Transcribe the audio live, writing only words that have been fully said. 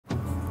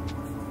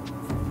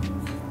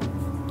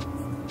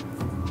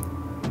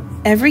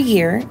Every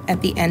year,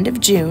 at the end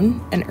of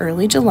June and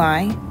early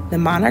July, the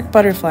monarch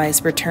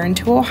butterflies return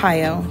to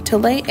Ohio to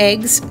lay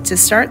eggs to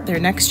start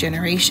their next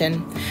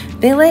generation.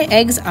 They lay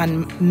eggs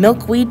on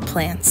milkweed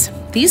plants.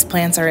 These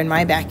plants are in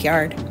my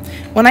backyard.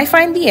 When I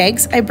find the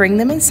eggs, I bring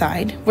them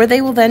inside, where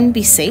they will then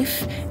be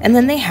safe, and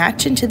then they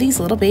hatch into these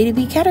little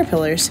baby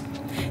caterpillars.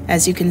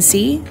 As you can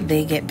see,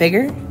 they get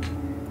bigger,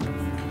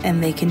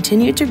 and they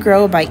continue to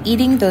grow by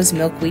eating those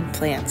milkweed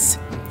plants.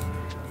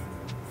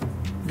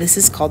 This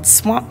is called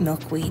swamp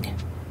milkweed.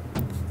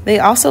 They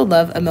also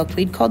love a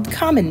milkweed called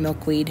common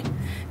milkweed,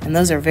 and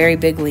those are very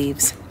big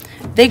leaves.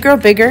 They grow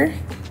bigger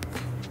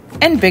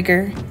and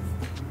bigger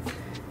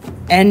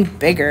and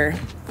bigger.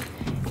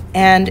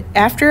 And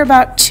after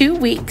about 2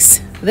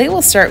 weeks, they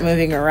will start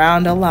moving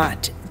around a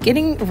lot,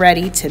 getting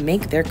ready to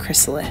make their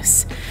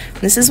chrysalis.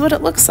 This is what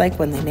it looks like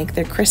when they make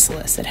their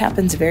chrysalis. It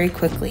happens very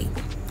quickly.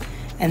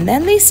 And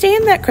then they stay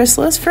in that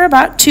chrysalis for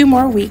about 2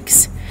 more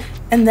weeks.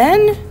 And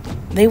then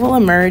they will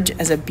emerge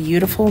as a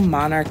beautiful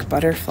monarch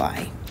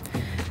butterfly.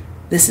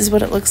 This is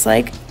what it looks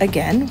like,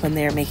 again, when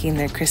they are making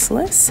their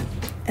chrysalis.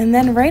 And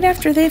then right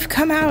after they've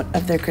come out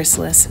of their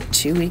chrysalis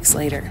 2 weeks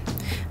later.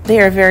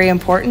 They are very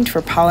important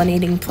for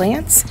pollinating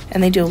plants,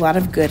 and they do a lot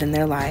of good in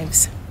their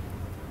lives.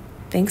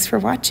 Thanks for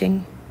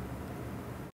watching.